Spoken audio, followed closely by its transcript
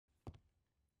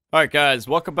Alright guys,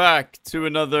 welcome back to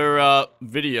another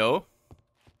video.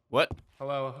 What?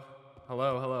 Hello,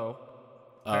 hello.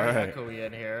 Very Alright. echoey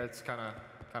in here. It's kind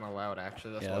of loud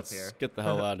actually. Let's Yeah, go up let's here. get the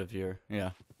hell out of here. Yeah.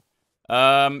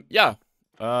 Yeah.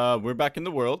 We're back in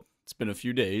the world. It's been a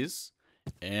few days.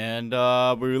 And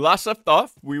we last left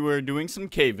off, we were doing some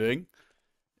caving.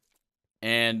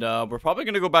 And we're probably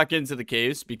gonna go back into the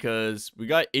caves because we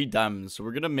got 8 diamonds. So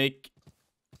we're gonna make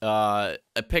a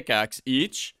pickaxe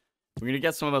each. We're gonna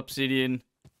get some obsidian.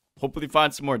 Hopefully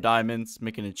find some more diamonds,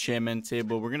 make an enchantment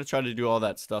table. We're going to try to do all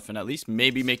that stuff and at least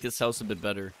maybe make this house a bit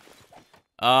better.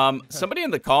 Somebody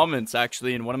in the comments,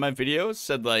 actually, in one of my videos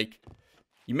said, like,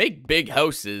 you make big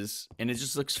houses and it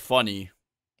just looks funny.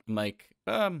 I'm like,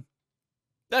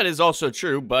 that is also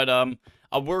true, but,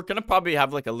 we're going to probably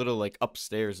have, like, a little, like,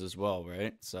 upstairs as well,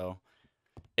 right? So,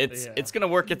 it's going to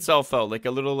work itself out, like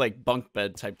a little, like, bunk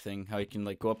bed type thing. How you can,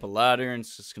 like, go up a ladder and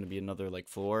it's just going to be another, like,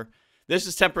 floor. This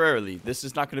is temporarily. This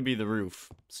is not going to be the roof.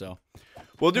 So,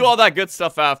 we'll do all that good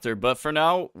stuff after. But for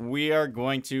now, we are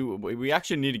going to... We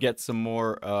actually need to get some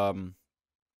more...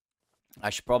 I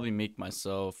should probably make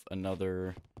myself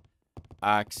another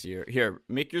axe here. Here,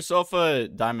 make yourself a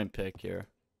diamond pick here.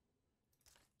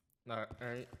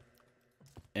 Alright.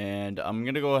 And I'm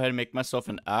going to go ahead and make myself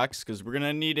an axe. Because we're going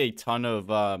to need a ton of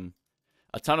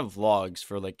logs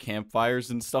for, like, campfires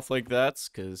and stuff like that.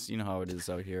 Because you know how it is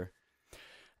out here.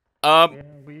 Yeah,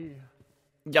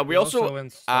 we also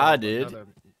added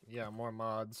more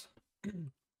mods.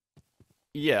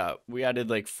 Yeah, we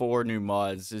added like 4 new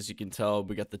mods. As you can tell,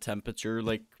 we got the temperature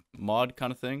like mod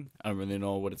kind of thing. I don't really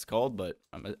know what it's called, but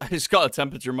I just got a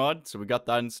temperature mod, so we got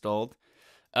that installed.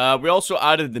 We also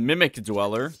added the mimic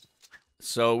dweller,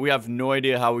 so we have no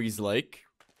idea how he's like.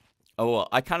 Oh, well,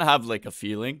 I kind of have like a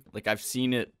feeling, like I've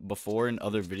seen it before in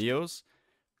other videos.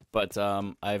 But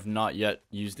I have not yet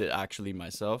used it actually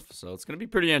myself, so it's gonna be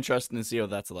pretty interesting to see how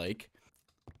that's like.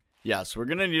 Yeah, so we're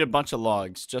gonna need a bunch of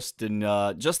logs just in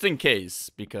case,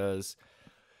 because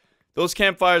those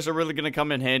campfires are really gonna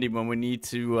come in handy when we need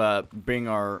to bring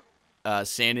our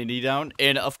sanity down.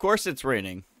 And of course, it's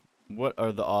raining. What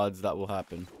are the odds that will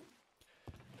happen?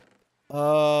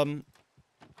 So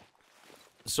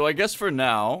I guess for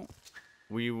now,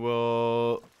 we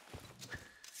will.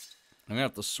 I'm gonna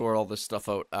have to sort all this stuff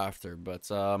out after, but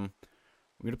I'm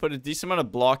gonna put a decent amount of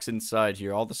blocks inside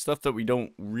here. All the stuff that we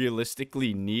don't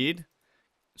realistically need.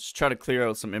 Just try to clear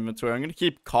out some inventory. I'm gonna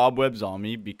keep cobwebs on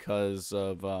me because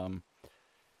of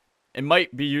it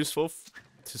might be useful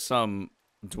to some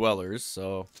dwellers,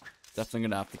 so definitely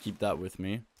gonna have to keep that with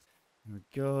me. Here we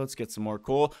go. Let's get some more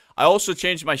coal. I also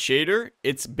changed my shader.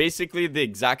 It's basically the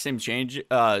exact same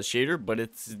shader, but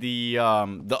it's the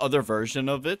other version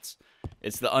of it.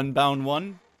 It's the unbound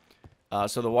one.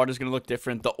 So the water's gonna look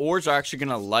different. The ores are actually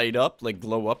gonna light up, like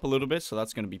glow up a little bit, so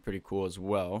that's gonna be pretty cool as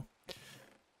well.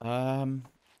 Are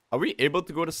we able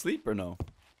to go to sleep or no?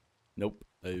 Nope.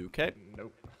 Okay.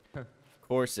 Nope. Of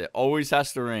course, it always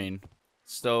has to rain.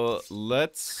 So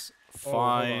let's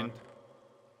find.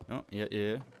 Oh,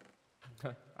 yeah.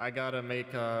 I gotta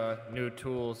make new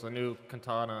tools, a new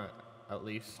katana at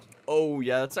least. Oh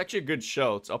yeah, that's actually a good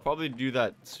shout. I'll probably do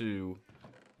that too.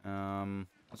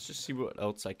 Let's just see what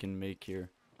else I can make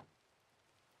here.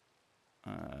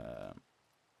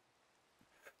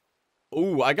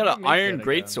 Oh, I got an iron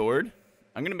greatsword.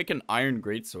 I'm gonna make an iron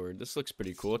greatsword. This looks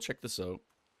pretty cool. Check this out.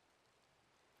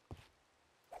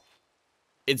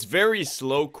 It's very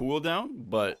slow cooldown,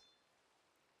 but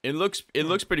it looks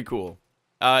pretty cool.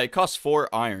 It costs 4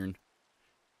 iron.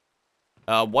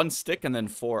 1 stick and then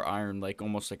 4 iron, like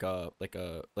almost like a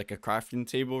crafting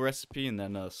table recipe, and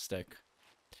then a stick.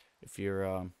 If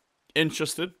you're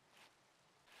interested.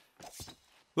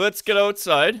 Let's get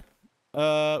outside.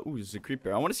 Ooh, there's a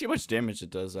creeper. I want to see how much damage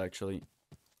it does, actually.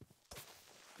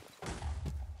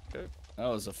 Okay, that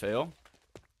was a fail.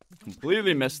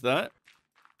 Completely missed that.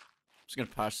 Just gonna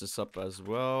patch this up as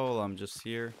well. I'm just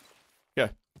here.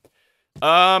 Okay.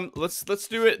 Let's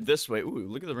do it this way. Ooh,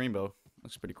 look at the rainbow.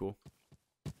 Looks pretty cool.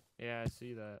 Yeah, I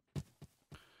see that.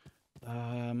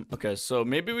 Okay, so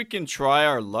maybe we can try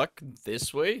our luck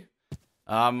this way.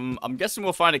 I'm guessing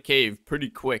we'll find a cave pretty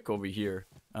quick over here.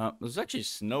 There's actually a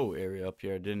snow area up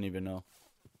here. I didn't even know.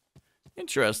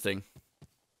 Interesting.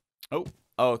 Oh,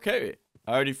 okay.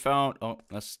 I already found... Oh,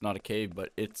 that's not a cave,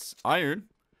 but it's iron.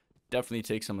 Definitely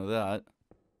take some of that.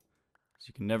 So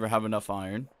you can never have enough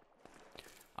iron.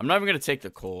 I'm not even going to take the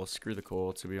coal. Screw the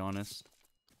coal, to be honest.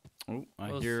 Oh,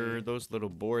 I hear those little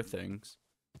boar things.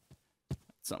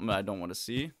 Something I don't want to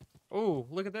see. Oh,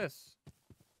 look at this.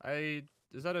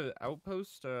 Is that an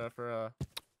outpost for a...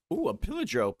 Ooh, a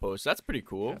pillager outpost. That's pretty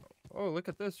cool. Yeah. Oh, look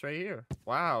at this right here.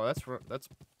 Wow, that's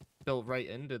built right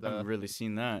into I haven't the. really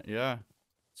seen that. Yeah.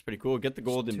 It's pretty cool. Get the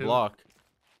golden two. block.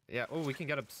 Yeah. Oh, we can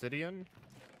get obsidian.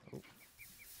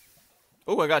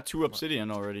 Oh, I got 2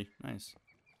 obsidian already. Nice.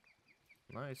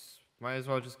 Nice. Might as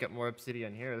well just get more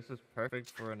obsidian here. This is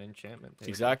perfect for an enchantment table.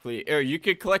 Exactly. Air, you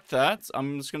could collect that.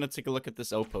 I'm just gonna take a look at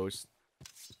this outpost.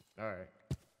 All right.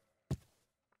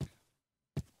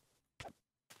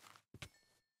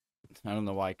 I don't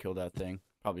know why I killed that thing.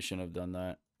 Probably shouldn't have done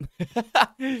that.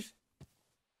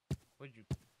 What'd you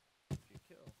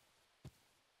kill?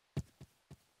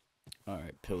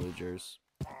 Alright, pillagers.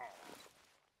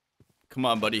 Come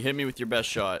on, buddy. Hit me with your best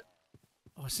shot.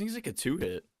 Oh, this thing's like a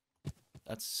 2-hit.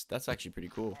 That's actually pretty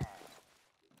cool.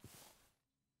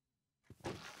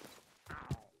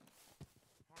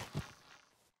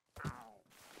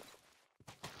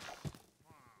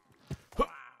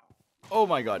 Oh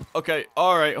my god. Okay,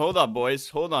 alright. Hold on, boys.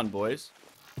 Hold on, boys.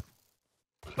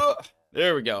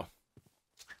 There we go.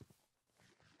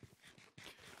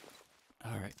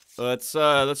 Alright.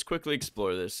 Let's quickly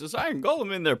explore this. There's Iron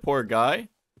Golem in there, poor guy.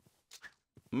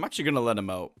 I'm actually gonna let him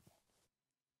out.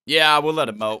 Yeah, we'll let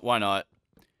him out. Why not?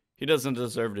 He doesn't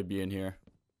deserve to be in here.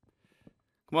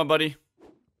 Come on, buddy.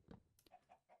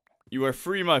 You are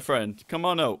free, my friend. Come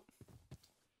on out.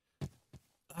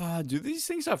 Do these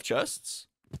things have chests?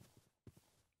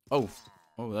 Oh.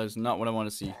 Oh, that is not what I want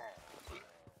to see.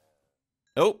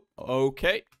 Oh,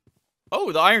 okay.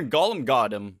 Oh, the Iron Golem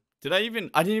got him. I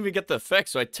didn't even get the effect,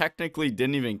 so I technically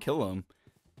didn't even kill him.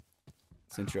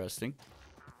 It's interesting.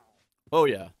 Oh,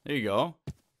 yeah. There you go.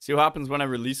 See what happens when I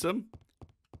release him?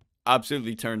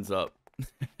 Absolutely turns up.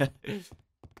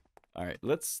 Alright,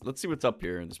 let's see what's up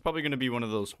here. There's probably going to be one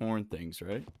of those horn things,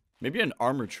 right? Maybe an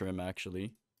armor trim,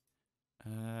 actually.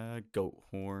 Goat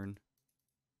horn.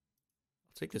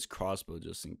 I'll take this crossbow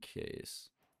just in case.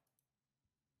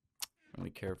 I don't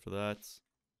really care for that.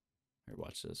 Here,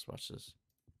 watch this, watch this.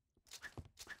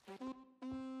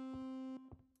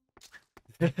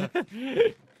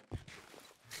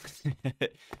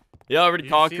 Yeah, I already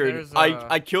conquered.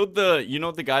 I killed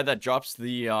the guy that drops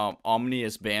the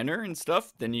ominous banner and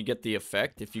stuff. Then you get the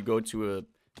effect if you go to a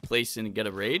place and get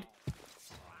a raid.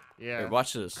 Yeah. Here,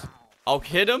 watch this. I'll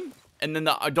hit him and then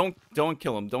don't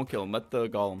kill him. Don't kill him. Let the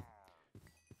golem.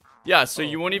 Yeah, so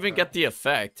you won't even get the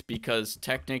effect because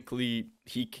technically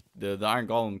the Iron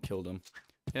Golem killed him.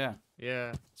 Yeah.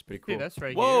 Yeah. It's pretty cool. Hey, that's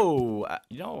right. Whoa!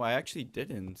 I actually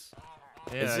didn't.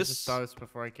 Yeah, I just saw this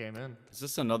before I came in. Is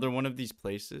this another one of these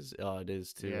places? Oh, it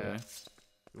is too. Yeah. Eh?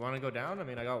 You want to go down? I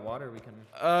mean, I got water. We can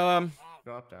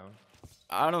go up down.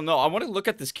 I don't know. I want to look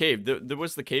at this cave. There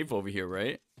was the cave over here,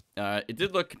 right? It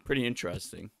did look pretty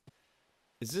interesting.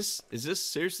 Is this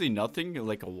seriously nothing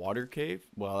like a water cave?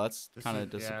 Well, that's kind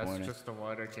of disappointing. Yeah, it's just a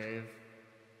water cave.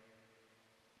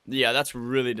 Yeah, that's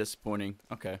really disappointing.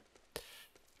 Okay.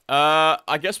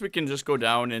 I guess we can just go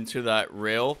down into that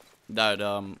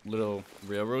little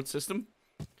railroad system.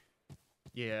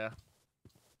 Yeah.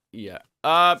 Yeah.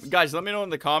 Guys, let me know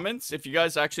in the comments if you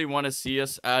guys actually want to see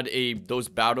us add those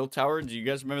battle tower. Do you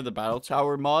guys remember the battle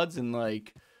tower mods and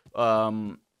like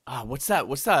what's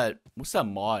that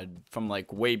mod from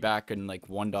like way back in like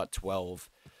 1.12?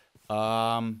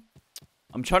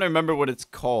 I'm trying to remember what it's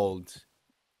called.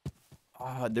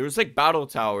 There was like battle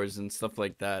towers and stuff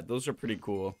like that. Those are pretty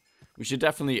cool. We should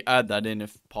definitely add that in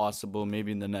if possible,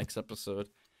 maybe in the next episode.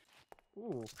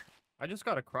 Ooh, I just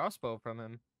got a crossbow from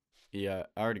him. Yeah,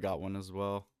 I already got one as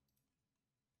well.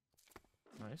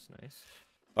 Nice, nice.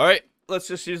 All right, let's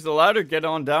just use the ladder, get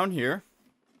on down here.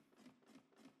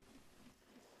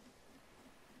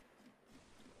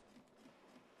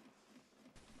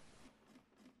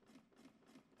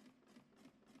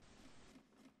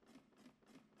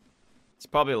 It's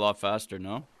probably a lot faster,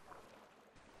 no?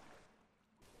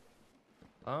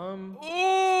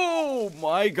 Oh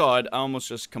my god, I almost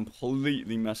just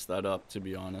completely messed that up, to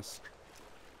be honest.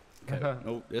 Okay.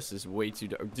 Oh, this is way too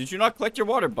dark. Did you not collect your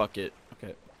water bucket?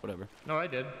 Okay, whatever. No, I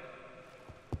did.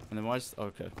 And then why's...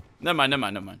 Okay. Never mind, never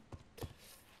mind, never mind.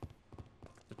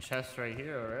 The chest right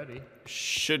here already.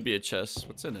 Should be a chest.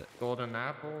 What's in it? Golden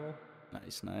apple.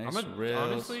 Nice, nice. I'm gonna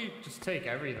honestly just take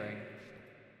everything.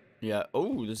 Yeah.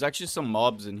 Oh, there's actually some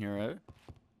mobs in here, right?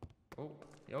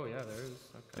 Oh yeah, there is.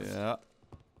 Okay. Yeah.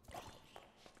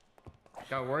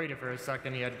 Got worried for a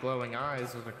second. He had glowing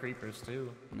eyes with the creepers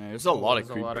too. Man, there's a lot of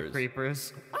creepers. A lot of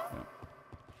creepers. Yeah.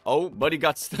 Oh, buddy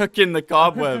got stuck in the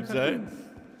cobwebs, eh?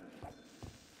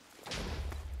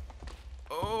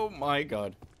 Oh my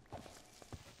god.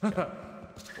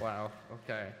 Wow.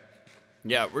 Okay.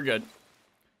 Yeah, we're good.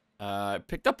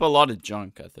 Picked up a lot of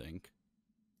junk, I think.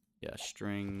 Yeah,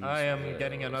 strings. I am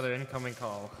getting another incoming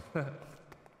call.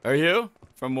 Are you?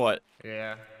 From what?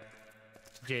 Yeah.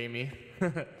 Jamie.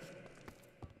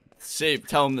 Save.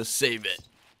 Tell him to save it.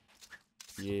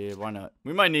 Yeah, why not?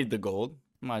 We might need the gold.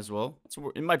 Might as well.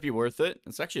 It might be worth it.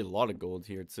 It's actually a lot of gold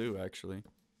here too, actually.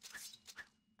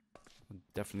 I'll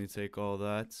definitely take all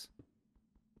that.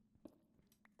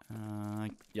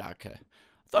 Yeah, okay.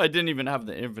 I thought I didn't even have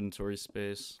the inventory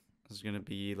space. It's gonna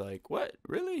be like, what?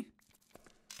 Really?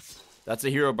 That's a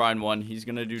Herobrine one. He's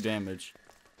gonna do damage.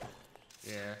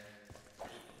 Yeah.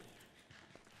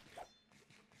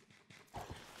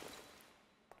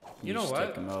 You know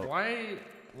what?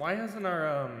 Why hasn't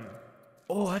our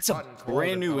Oh, that's a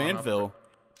brand new anvil.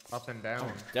 Up and down.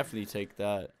 I'll definitely take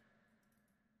that.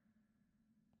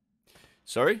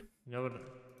 Sorry? You know what?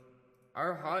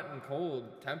 Our hot and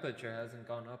cold temperature hasn't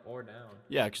gone up or down.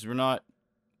 Yeah, because we're not.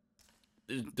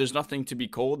 There's nothing to be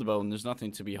cold about, and there's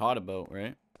nothing to be hot about,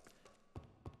 right?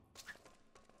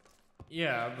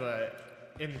 Yeah, but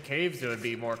in caves it would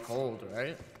be more cold,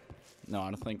 right? No,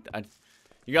 I don't think.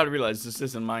 You gotta realize this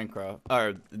isn't Minecraft.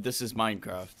 Or, this is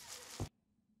Minecraft.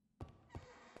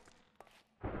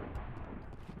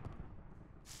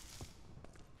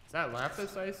 Is that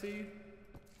lapis I see?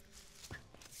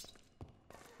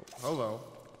 Hello.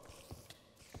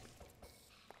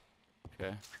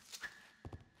 Okay.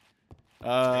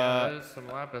 Yeah, there's some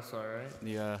lapis, alright.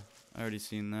 Yeah, I already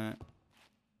seen that.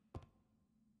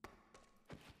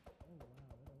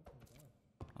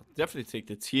 I'll definitely take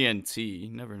the TNT. You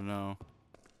never know.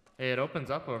 Hey, it opens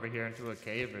up over here into a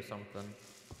cave or something.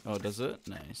 Oh, does it?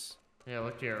 Nice. Yeah,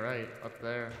 look to your right, up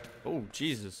there. Oh,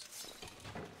 Jesus.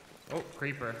 Oh,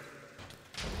 creeper.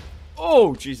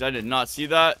 Oh, jeez, I did not see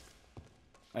that.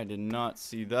 I did not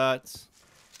see that.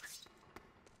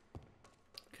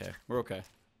 Okay, we're okay.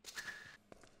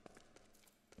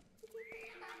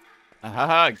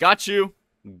 Ahaha, got you.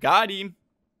 Got him.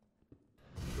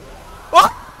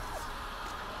 Ah!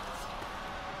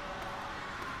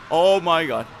 Oh my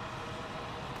god.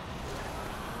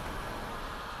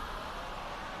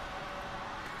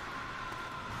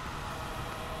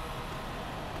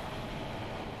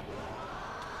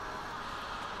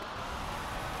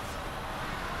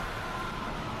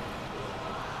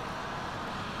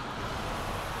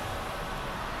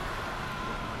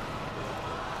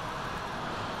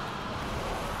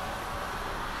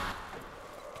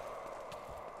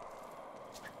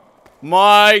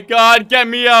 My god, get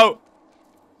me out!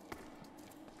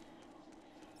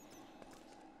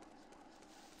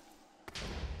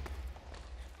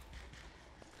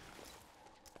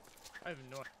 I have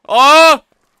no idea. Oh!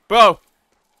 Bro.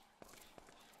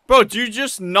 Bro, do you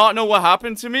just not know what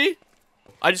happened to me?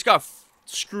 I just got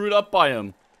screwed up by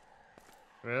him.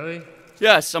 Really?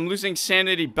 Yes, I'm losing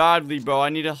sanity badly, bro. I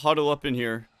need to huddle up in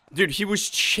here. Dude, he was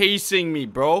chasing me,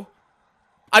 bro.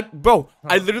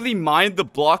 I literally mined the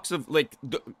blocks of, like,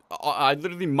 I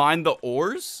literally mined the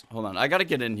ores. Hold on, I gotta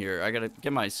get in here. I gotta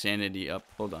get my sanity up.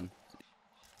 Hold on.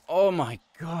 Oh my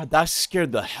god, that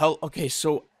scared the hell. Okay,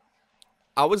 so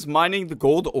I was mining the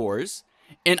gold ores,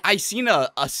 and I seen a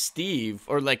Steve,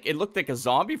 or like, it looked like a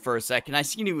zombie for a second. I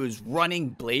seen he was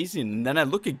running blazing, and then I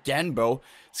look again, bro.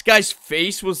 This guy's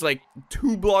face was like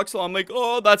 2 blocks long. I'm like,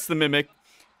 oh, that's the mimic.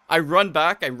 I run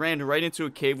back. I ran right into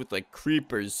a cave with like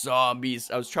creepers,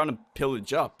 zombies. I was trying to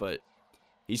pillage up, but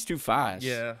he's too fast.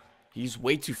 Yeah. He's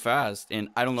way too fast, and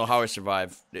I don't know how I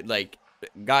survived. Like,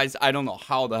 guys, I don't know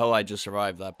how the hell I just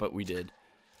survived that, but we did.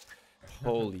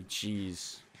 Holy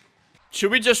jeez.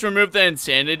 Should we just remove the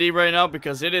insanity right now?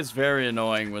 Because it is very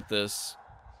annoying with this.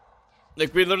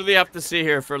 Like, we literally have to sit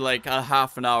here for like a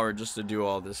half an hour just to do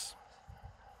all this.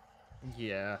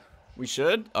 Yeah. We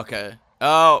should? Okay.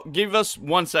 Give us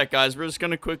 1 sec, guys. We're just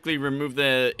gonna quickly remove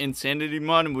the insanity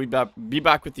mod, and we'll be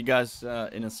back with you guys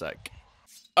in a sec.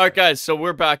 Alright, guys, so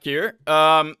we're back here.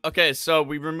 Okay, so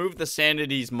we removed the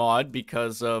sanities mod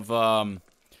because of,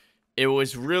 it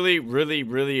was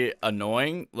really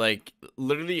annoying. Like,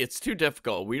 literally, it's too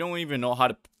difficult. We don't even know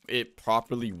how it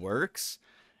properly works.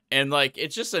 And, like,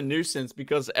 it's just a nuisance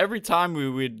because every time we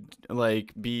would,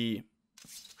 like, be...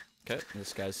 Okay,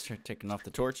 this guy's taking off the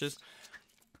torches.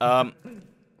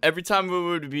 Every time we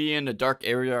would be in a dark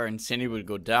area, our insanity would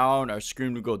go down, our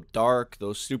screen would go dark,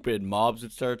 those stupid mobs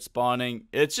would start spawning.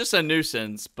 It's just a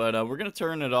nuisance, but we're gonna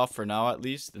turn it off for now, at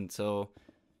least, until,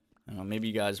 I don't know, maybe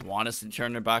you guys want us to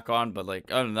turn it back on, but,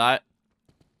 like, other than that,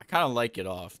 I kind of like it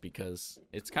off, because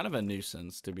it's kind of a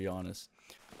nuisance, to be honest.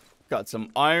 Got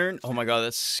some iron. Oh my god,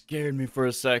 that scared me for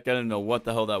a sec. I didn't know what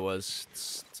the hell that was.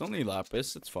 It's only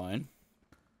lapis, it's fine.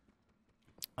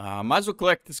 Might as well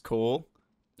collect this coal.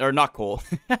 Or not coal.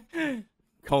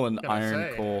 Calling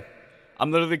iron coal.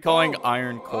 I'm literally calling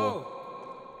iron coal.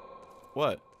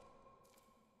 What?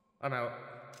 I'm out.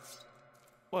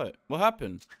 What? What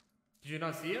happened? Did you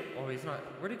not see him? Oh, he's not.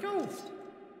 Where'd he go?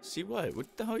 See what?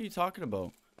 What the hell are you talking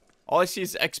about? All I see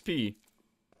is XP.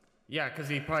 Yeah, because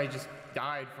he probably just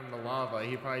died from the lava.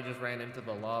 He probably just ran into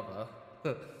the lava.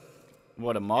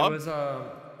 What, a mob? It was,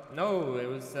 no, it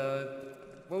was,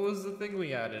 what was the thing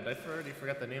we added? I already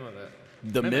forgot the name of it.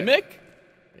 The mimic?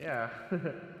 Yeah.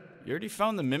 You already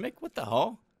found the mimic? What the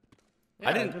hell? Yeah,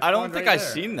 I don't think right I've there.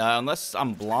 seen that unless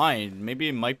I'm blind. Maybe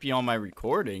it might be on my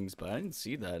recordings, but I didn't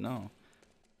see that, no.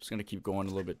 Just gonna keep going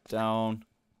a little bit down.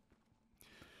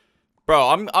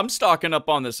 Bro, I'm stocking up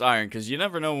on this iron because you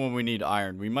never know when we need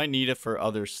iron. We might need it for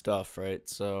other stuff, right?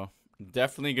 So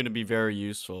definitely gonna be very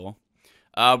useful.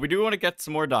 We do want to get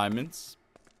some more diamonds.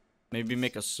 Maybe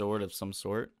make a sword of some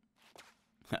sort.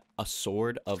 A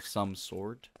sword of some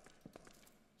sort.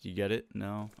 Do you get it?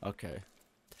 No? Okay.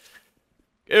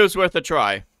 It was worth a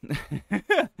try.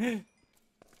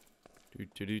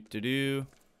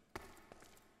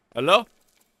 Hello?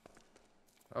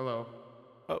 Hello.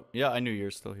 Oh, yeah, I knew you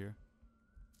were still here.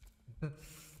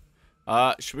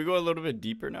 Should we go a little bit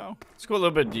deeper now? Let's go a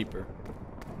little bit deeper.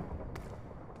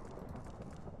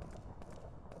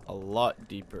 A lot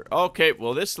deeper. Okay,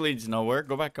 well, this leads nowhere.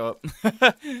 Go back up.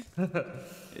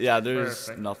 Yeah, there's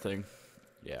Perfect. nothing.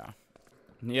 Yeah.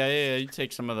 Yeah, you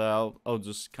take some of that. I'll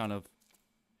just kind of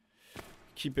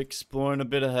keep exploring a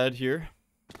bit ahead here.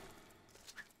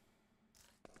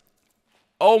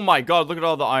 Oh my god, look at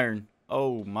all the iron.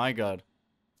 Oh my god.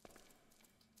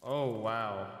 Oh,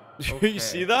 wow. You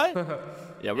see that?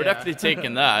 Yeah, we're definitely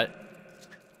taking that.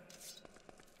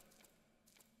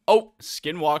 Oh,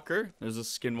 skinwalker. There's a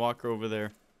skinwalker over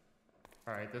there.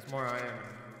 Alright, there's more iron.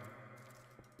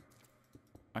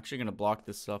 I'm actually gonna block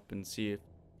this up and see if...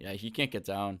 Yeah, he can't get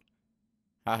down.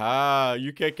 Haha,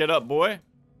 you can't get up, boy.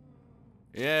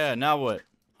 Yeah, now what?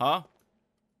 Huh?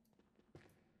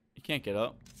 You can't get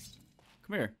up.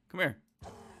 Come here, come here.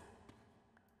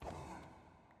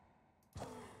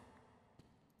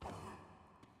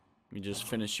 Let me just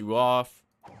finish you off.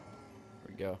 There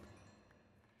we go.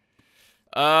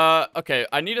 Okay,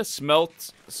 I need to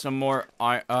smelt some more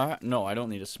iron. No, I don't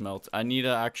need to smelt. I need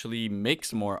to actually make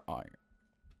some more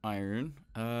iron.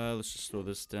 Let's just throw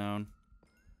this down.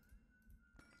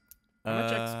 How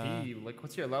much XP? Like,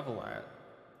 what's your level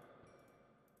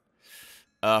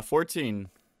at? 14.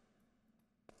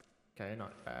 Okay,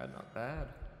 not bad, not bad.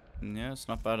 Yeah, it's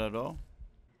not bad at all.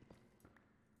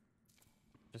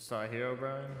 Just saw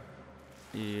Herobrine.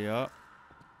 Yeah.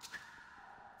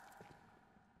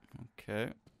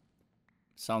 Okay.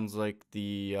 Sounds like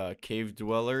the cave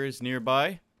dweller is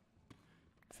nearby.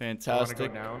 Fantastic. I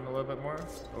want to go down a little bit more.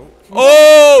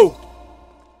 Oh!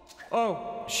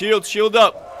 Oh! Oh! Shield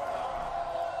up.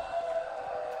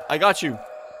 I got you.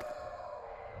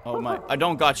 Oh my, I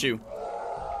don't got you.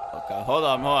 Okay, hold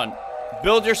on.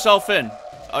 Build yourself in.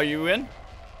 Are you in?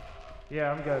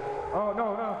 Yeah, I'm good. Oh,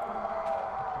 no.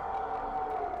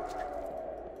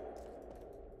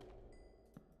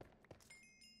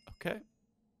 Okay.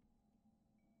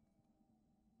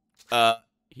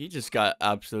 He just got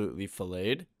absolutely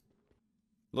filleted.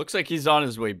 Looks like he's on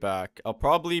his way back. I'll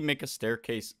probably make a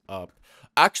staircase up.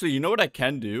 Actually, you know what I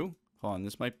can do? Hold on,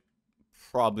 this might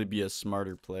probably be a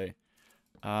smarter play.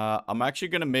 I'm actually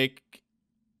gonna make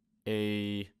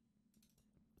a...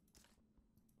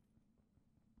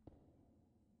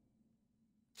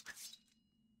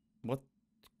 What?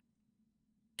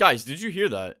 Guys, did you hear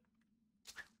that?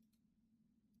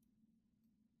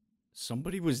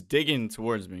 Somebody was digging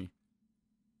towards me.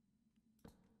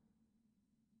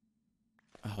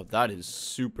 Oh, that is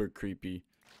super creepy.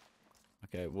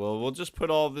 Okay, well, we'll just put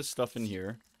all this stuff in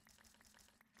here.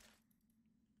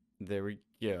 There we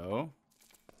go.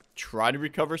 Try to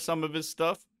recover some of his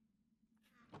stuff.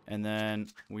 And then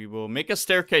we will make a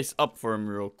staircase up for him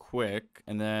real quick.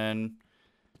 And then...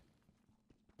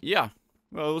 Yeah.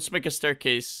 Well, let's make a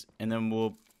staircase. And then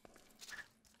we'll...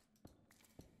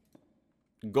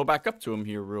 go back up to him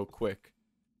here real quick.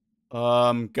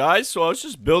 Guys, so I was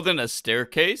just building a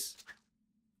staircase.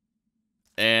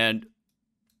 And...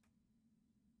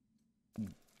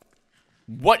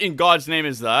 what in God's name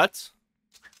is that?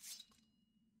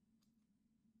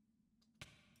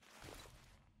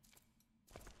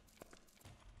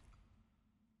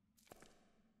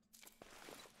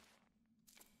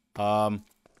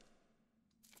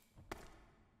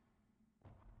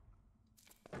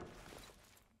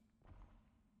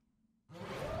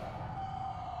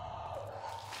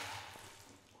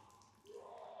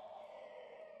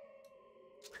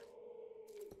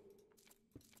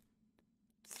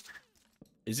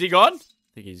 Is he gone? I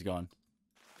think he's gone.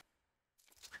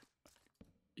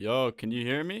 Yo, can you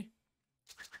hear me?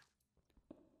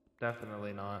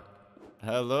 Definitely not.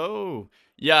 Hello.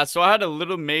 Yeah, so I had a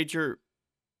little major...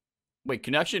 Wait,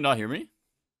 can you actually not hear me?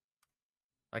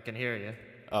 I can hear you.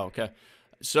 Oh, okay.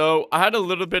 So I had a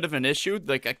little bit of an issue.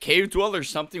 Like a cave dweller or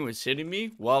something was hitting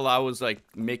me while I was like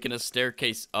making a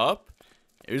staircase up.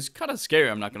 It was kind of scary,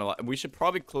 I'm not gonna lie. We should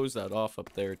probably close that off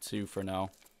up there too for now.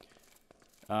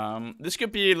 This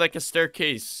could be like a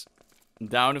staircase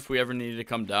down if we ever needed to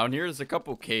come down here. There's a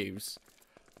couple caves.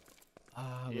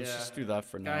 Let's just do that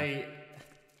for now. Guy,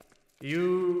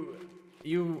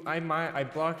 I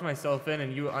blocked myself in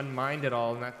and you unmined it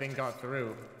all and that thing got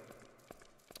through.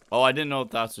 Oh, I didn't know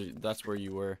that's where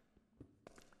you were.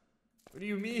 What do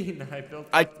you mean? I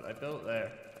built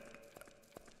there.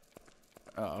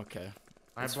 Oh, okay.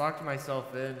 I blocked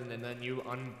myself in and then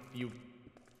you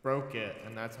broke it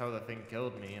and that's how the thing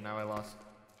killed me and now I lost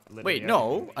literally Wait,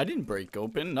 no, I didn't break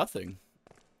open nothing.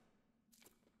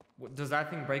 Does that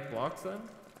thing break blocks then?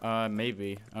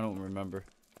 Maybe. I don't remember.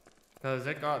 Cause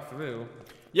it got through.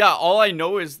 Yeah, all I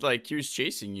know is like he was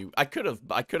chasing you. I could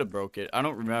have broke it. I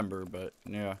don't remember, but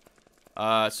yeah.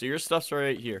 So your stuff's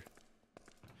right here.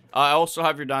 I also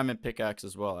have your diamond pickaxe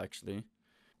as well, actually.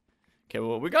 Okay,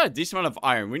 well, we got a decent amount of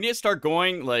iron. We need to start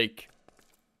going like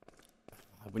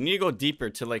we need to go deeper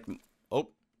to like oh.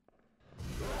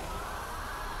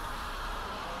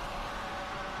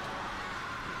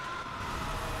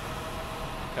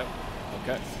 Okay.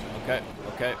 Okay. Okay.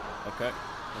 Okay. Okay.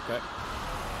 Okay.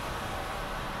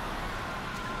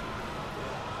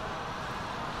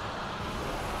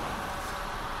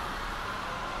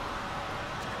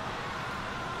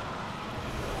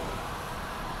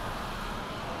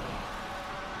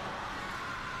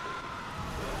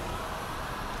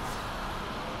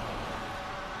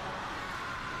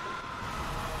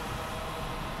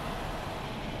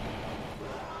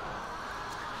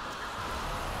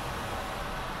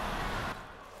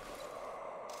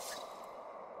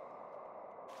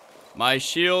 My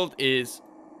shield is...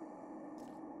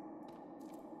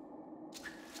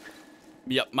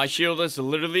 Yep, my shield is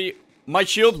literally... My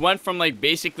shield went from, like,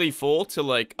 basically full to,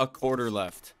 like, a quarter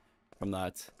left from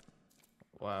that.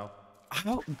 Wow.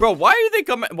 How? Bro, why are they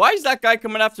coming... Why is that guy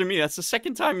coming after me? That's the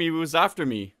second time he was after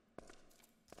me.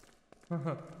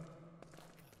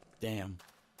 Damn.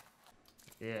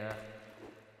 Yeah.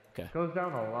 Okay. Goes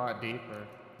down a lot deeper.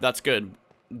 That's good.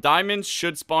 Diamonds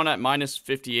should spawn at minus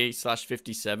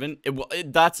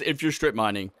 58/57. That's if you're strip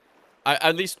mining.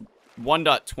 At least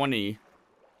 1.20.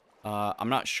 I'm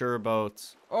not sure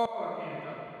about... Oh,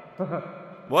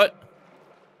 What?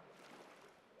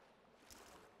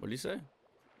 What did he say?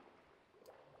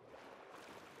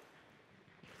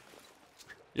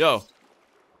 Yo.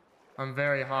 I'm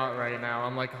very hot right now.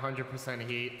 I'm like 100%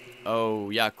 heat. Oh,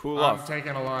 yeah, cool I'm off.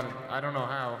 taking a lot. I don't know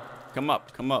how. Come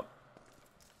up, come up.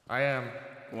 I am.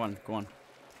 Go on, go on.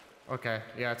 Okay,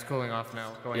 yeah, it's cooling off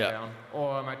now. Going Yeah. down. Oh,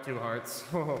 I'm at 2 hearts.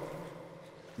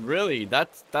 Really?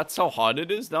 That's how hot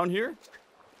it is down here?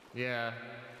 Yeah.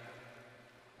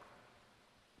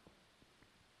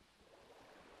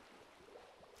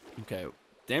 Okay.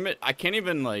 Damn it, I can't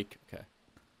even, like... Okay.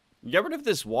 Get rid of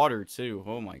this water, too.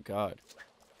 Oh, my God.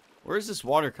 Where is this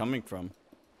water coming from?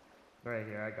 Right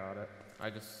here, I got it. I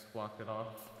just blocked it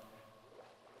off.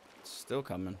 It's still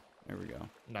coming. There we go.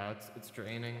 No, it's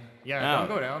draining. Yeah, Oh.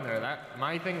 don't go down there.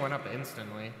 My thing went up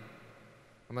instantly.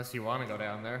 Unless you want to go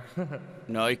down there.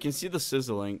 No, you can see the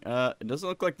sizzling. It doesn't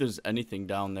look like there's anything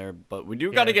down there, but we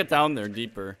do got to get down there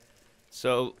deeper.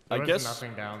 So, I guess...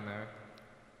 nothing down there.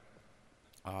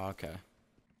 Oh, okay.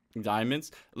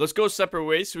 Diamonds. Let's go separate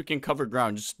ways so we can cover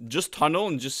ground. Just tunnel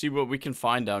and just see what we can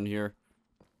find down here.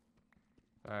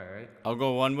 Alright. I'll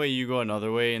go one way, you go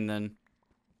another way, and then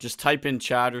just type in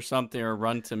chat or something or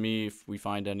run to me if we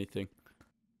find anything.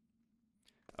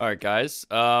 Alright, guys.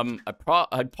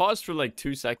 I paused for like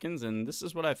 2 seconds, and this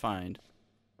is what I find.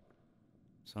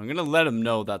 So I'm gonna let him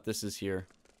know that this is here.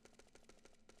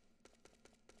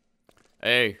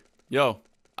 Hey, yo.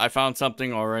 I found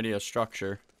something already, a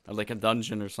structure. Like a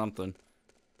dungeon or something.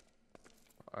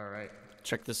 Alright.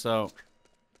 Check this out.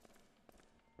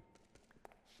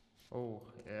 Oh,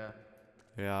 yeah.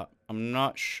 Yeah, I'm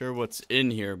not sure what's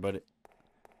in here, but it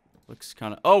looks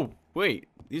kind of... Oh, wait.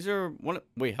 These are one...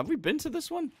 Wait, have we been to this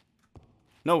one?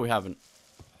 No, we haven't.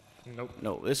 Nope.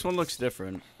 No, this one looks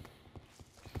different.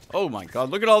 Oh my god,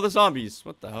 look at all the zombies.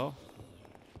 What the hell?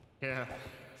 Yeah.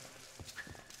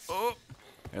 Oh.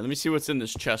 Here, let me see what's in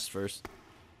this chest first.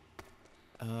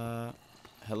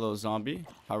 Hello, zombie.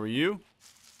 How are you?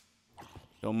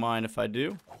 Don't mind if I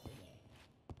do.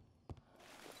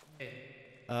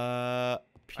 Piercing.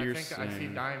 I think I see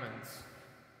diamonds.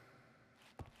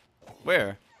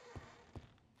 Where?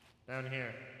 Down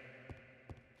here.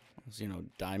 You know,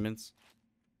 diamonds.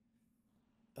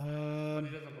 But he doesn't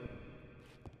believe.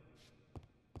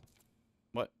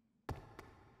 What?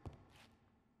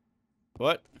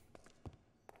 What?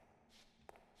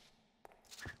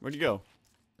 Where'd you go?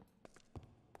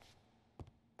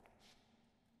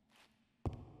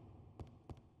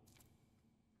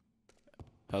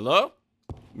 Hello?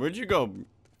 Where'd you go?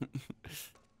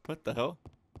 What the hell?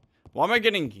 Why am I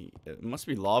getting... It must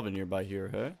be lava nearby here,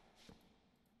 huh?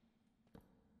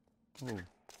 Oh,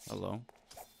 hello.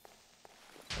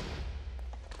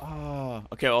 Ah,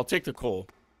 okay, I'll take the coal.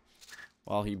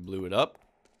 While he blew it up.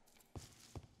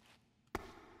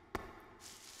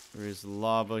 There is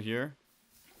lava here.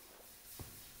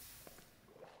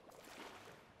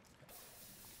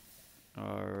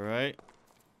 Alright.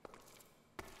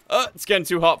 It's getting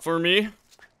too hot for me.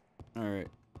 Alright,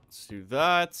 let's do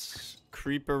that.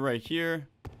 Creeper right here.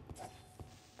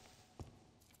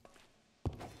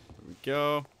 There we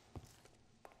go.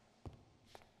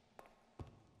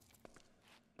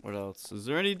 What else? Is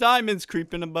there any diamonds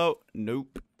creeping about?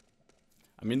 Nope.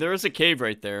 I mean, there is a cave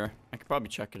right there. I could probably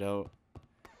check it out.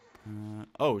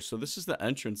 Oh, so this is the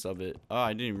entrance of it. Oh,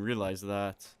 I didn't even realize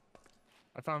that.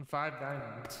 I found 5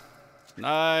 diamonds.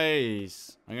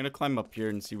 Nice. I'm gonna climb up here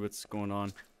and see what's going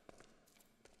on.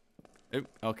 Oop,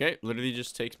 okay, literally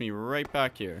just takes me right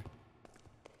back here.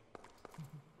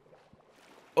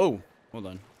 Oh, hold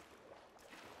on.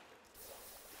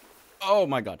 Oh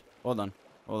my god. Hold on.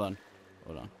 Hold on.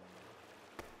 Hold on.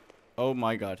 Oh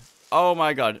my god. Oh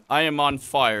my god. I am on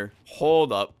fire.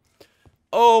 Hold up.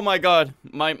 Oh my god.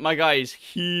 My guy is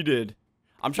heated.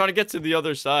 I'm trying to get to the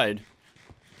other side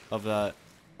of that.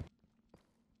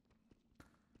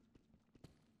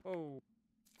 Oh.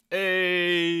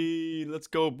 Hey, let's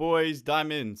go, boys.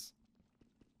 Diamonds.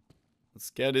 Let's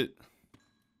get it.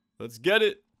 Let's get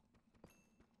it.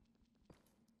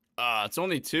 It's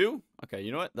only 2? Okay,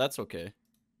 you know what? That's okay.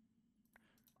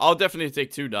 I'll definitely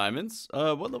take 2 diamonds.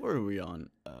 What level are we on?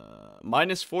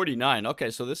 Minus 49. Okay,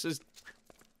 so this is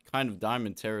kind of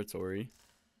diamond territory.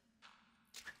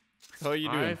 How are you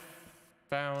doing? I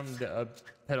found a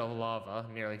pit of lava.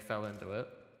 Nearly fell into it.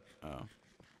 Oh.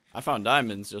 I found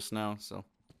diamonds just now, so.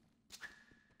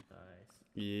 Nice.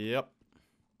 Yep.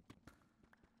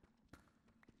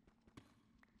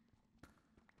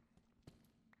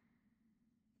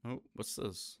 Oh, what's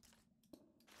this?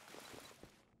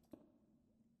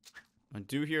 I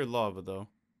do hear lava, though.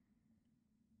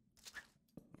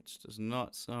 Which does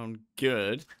not sound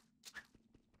good.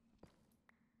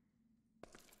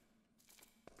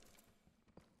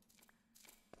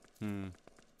 What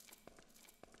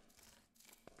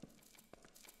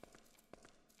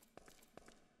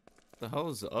the hell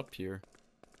is up here?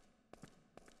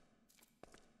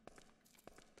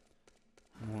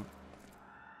 More.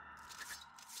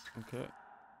 Okay.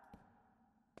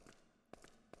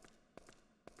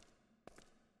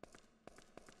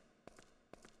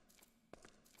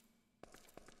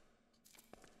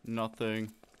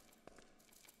 Nothing.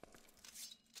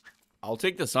 I'll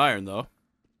take this iron, though.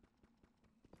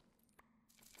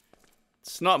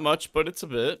 It's not much, but it's a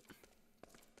bit.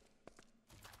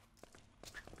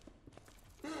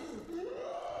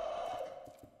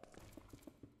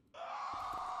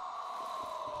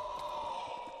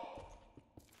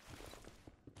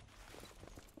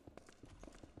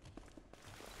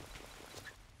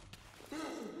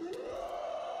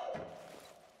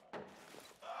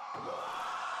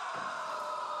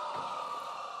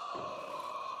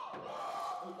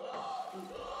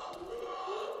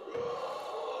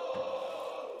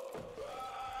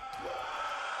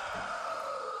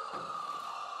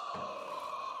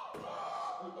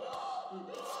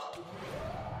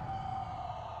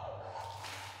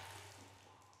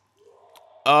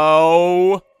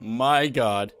 Oh my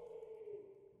god.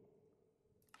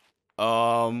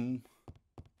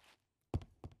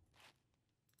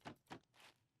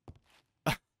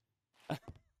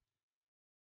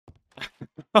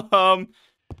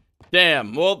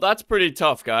 Damn. Well, that's pretty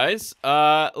tough, guys.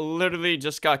 Literally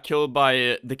just got killed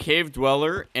by the cave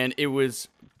dweller, and it was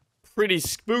pretty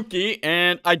spooky,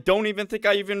 and I don't even think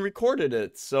I even recorded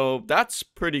it. So that's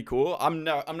pretty cool. I'm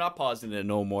not pausing it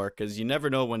no more, because you never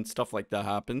know when stuff like that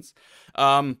happens.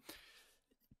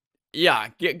 Yeah,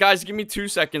 guys, give me 2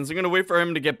 seconds. I'm gonna wait for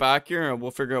him to get back here, and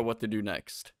we'll figure out what to do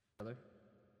next.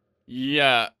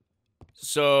 Yeah.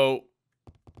 So,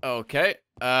 okay.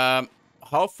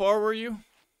 How far were you?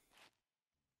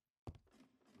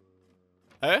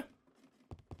 Hey?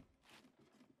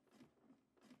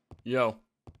 Yo.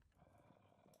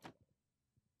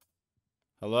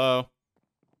 Hello?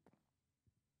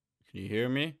 Can you hear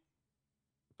me?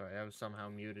 Sorry, I was somehow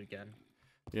muted again.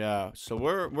 Yeah. So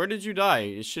where did you die?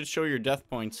 It should show your death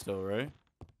points still, right?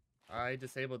 I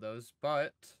disabled those,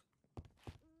 but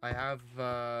I have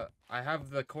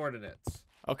the coordinates.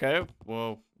 Okay.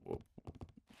 Well,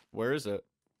 where is it?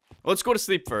 Let's go to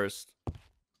sleep first.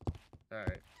 All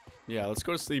right. Yeah, let's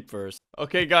go to sleep first.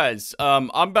 Okay, guys.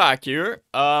 I'm back here.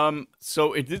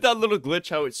 So it did that little glitch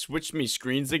how it switched me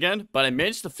screens again, but I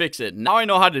managed to fix it. Now I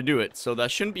know how to do it, so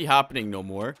that shouldn't be happening no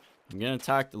more. I'm getting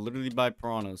attacked literally by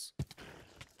piranhas.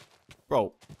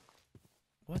 Bro.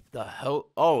 What the hell?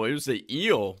 Oh, it was the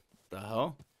eel. The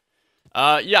hell?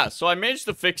 Yeah, so I managed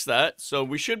to fix that, so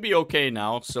we should be okay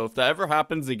now. So if that ever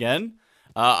happens again,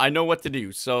 I know what to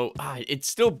do. So, it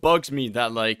still bugs me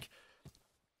that, like,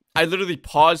 I literally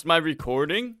paused my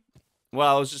recording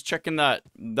while I was just checking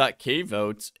that cave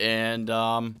out, and,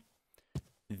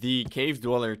 the cave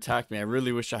dweller attacked me. I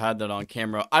really wish I had that on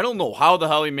camera. I don't know how the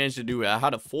hell he managed to do it. I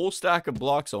had a full stack of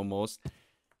blocks almost,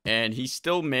 and he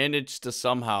still managed to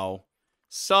somehow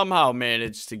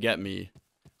managed to get me.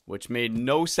 Which made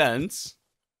no sense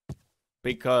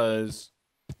because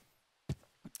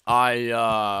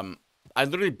I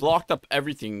literally blocked up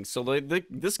everything. So like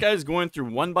this guy's going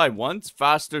through one by ones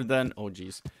faster than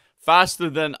faster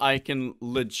than I can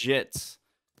legit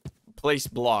place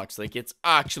blocks. Like it's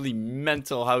actually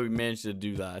mental how he managed to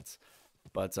do that.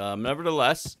 But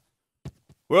nevertheless,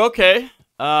 we're okay.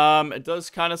 It does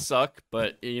kind of suck,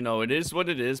 but, you know, it is what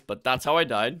it is, but that's how I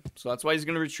died. So that's why he's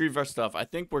going to retrieve our stuff. I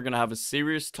think we're going to have a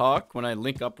serious talk when I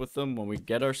link up with him, when we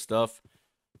get our stuff,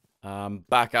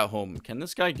 back at home. Can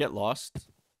this guy get lost?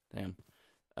 Damn.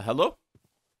 Hello?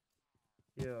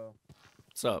 Yo.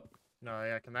 What's up? No,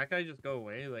 yeah, can that guy just go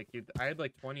away? Like, I had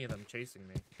like 20 of them chasing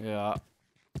me. Yeah.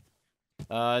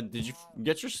 Did you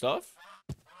get your stuff?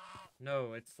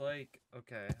 No, it's like,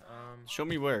 okay, Show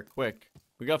me where, quick.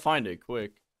 We gotta find it,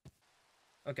 quick.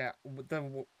 Okay,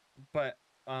 but,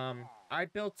 I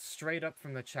built straight up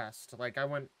from the chest. Like, I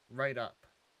went right up.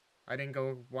 I didn't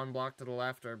go one block to the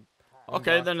left or one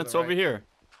Okay, block then to it's the over right. here.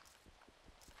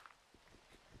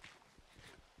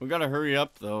 We gotta hurry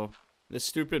up, though. This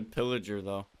stupid pillager,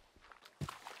 though.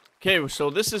 Okay,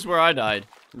 so this is where I died.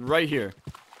 Right here.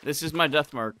 This is my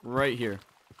death mark. Right here.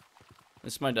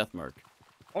 This is my death mark.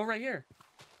 Oh, right here.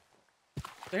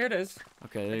 There it is.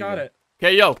 Okay, there I you got go. it.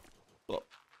 Okay, yo.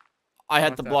 I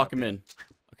had Block to that block up, him yeah. in.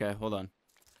 Okay, hold on.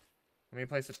 Let me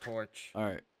place a torch.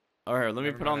 Alright. Alright, let me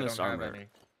Never put mind, on I this don't have armor. any.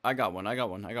 I got one. I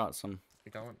got some.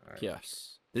 You got one? Alright.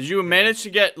 Yes. Did you manage to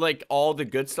get, like, all the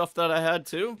good stuff that I had,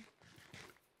 too?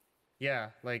 Yeah,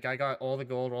 like, I got all the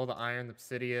gold, all the iron, the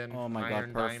obsidian, Oh my God,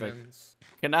 iron perfect. diamonds.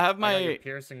 Can I have I got your my...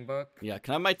 piercing book. Yeah,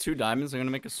 can I have my 2 diamonds? I'm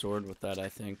gonna make a sword with that, I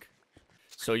think.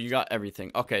 So you got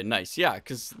everything. Okay, nice. Yeah,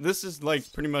 because this is,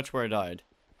 like, pretty much where I died.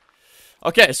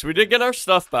 Okay, so we did get our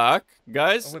stuff back,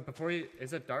 guys. Oh, wait, before you...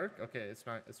 Is it dark? Okay, it's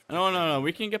not... It's No.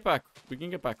 We can get back. We can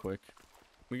get back quick.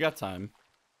 We got time.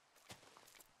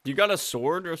 You got a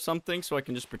sword or something so I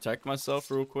can just protect myself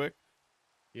real quick?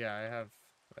 Yeah, I have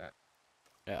that.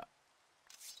 Yeah.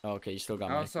 Okay, you still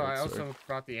got I my also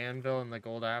brought the anvil and the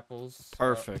gold apples.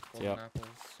 Perfect, Golden yeah. apples.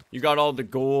 You got all the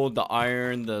gold, the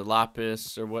iron, the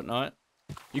lapis, or whatnot?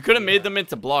 You could have made them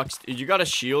into blocks. You got a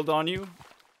shield on you?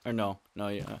 Or no? No,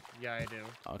 yeah. Yeah, I do.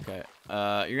 Okay.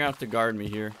 You're gonna have to guard me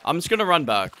here. I'm just gonna run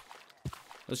back.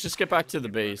 Let's just get back to the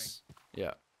keep base.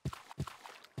 Yeah.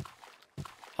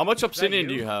 How much obsidian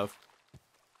do you have?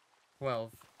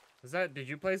 12. Is that... Did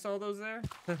you place all those there?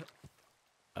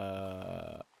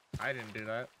 I I didn't do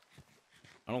that.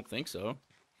 don't think so.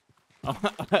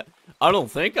 I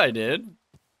don't think I did.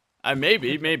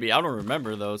 Maybe. I don't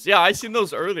remember those. Yeah, I seen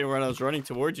those earlier when I was running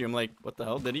towards you. I'm like, what the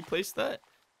hell? Did he place that?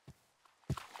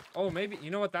 Oh, maybe...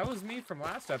 You know what? That was me from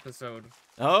last episode.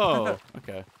 Oh,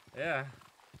 okay. Yeah.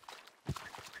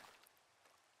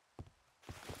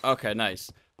 Okay,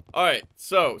 nice. Alright,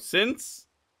 so since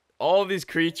all these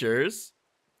creatures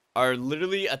are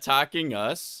literally attacking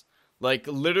us, like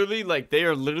literally, like they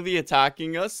are literally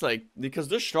attacking us, like because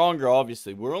they're stronger,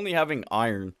 obviously. We're only having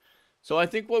iron. So I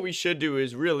think what we should do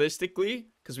is realistically,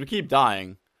 because we keep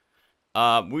dying,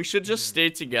 we should just stay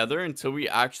together until we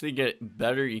actually get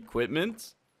better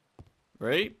equipment,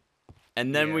 right?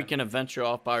 And then we can venture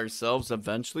off by ourselves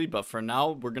eventually. But for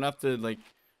now, we're gonna have to like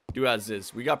do as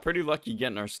is. We got pretty lucky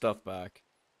getting our stuff back.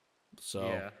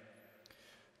 So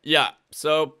yeah.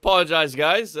 So apologize,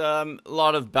 guys. A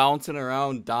lot of bouncing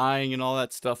around, dying, and all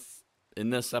that stuff in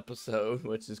this episode,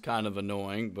 which is kind of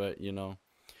annoying, but you know,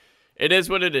 it is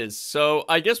what it is. So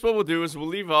I guess what we'll do is we'll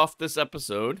leave off this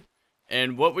episode,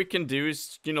 and what we can do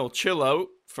is, you know, chill out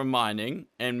from mining,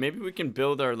 and maybe we can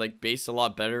build our like base a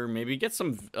lot better. Maybe get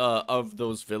some of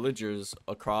those villagers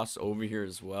across over here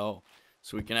as well.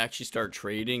 so we can actually start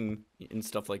trading and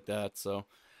stuff like that. So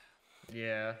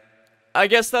Yeah. I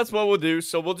guess that's what we'll do.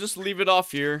 So we'll just leave it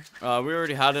off here. We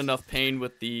already had enough pain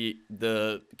with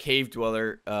the cave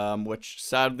dweller, which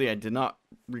sadly I did not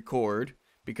record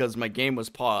because my game was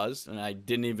paused and I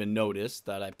didn't even notice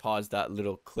that I paused that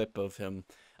little clip of him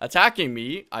attacking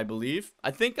me, I believe.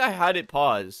 I think I had it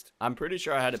paused. I'm pretty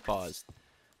sure I had it paused.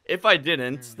 If I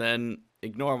didn't, then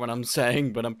ignore what I'm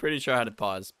saying, but I'm pretty sure I had it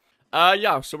paused.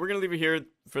 Yeah, so we're going to leave it here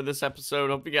for this episode.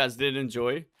 Hope you guys did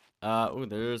enjoy. Oh,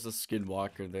 there's a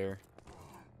skinwalker there.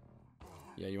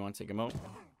 Yeah, you want to take him out?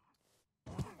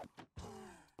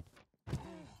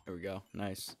 There we go.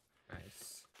 Nice.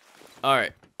 Nice. All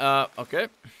right. Okay.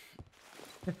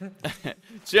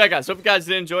 So yeah, guys. Hope you guys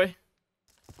did enjoy.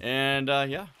 And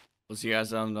yeah, we'll see you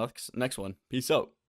guys on the next one. Peace out.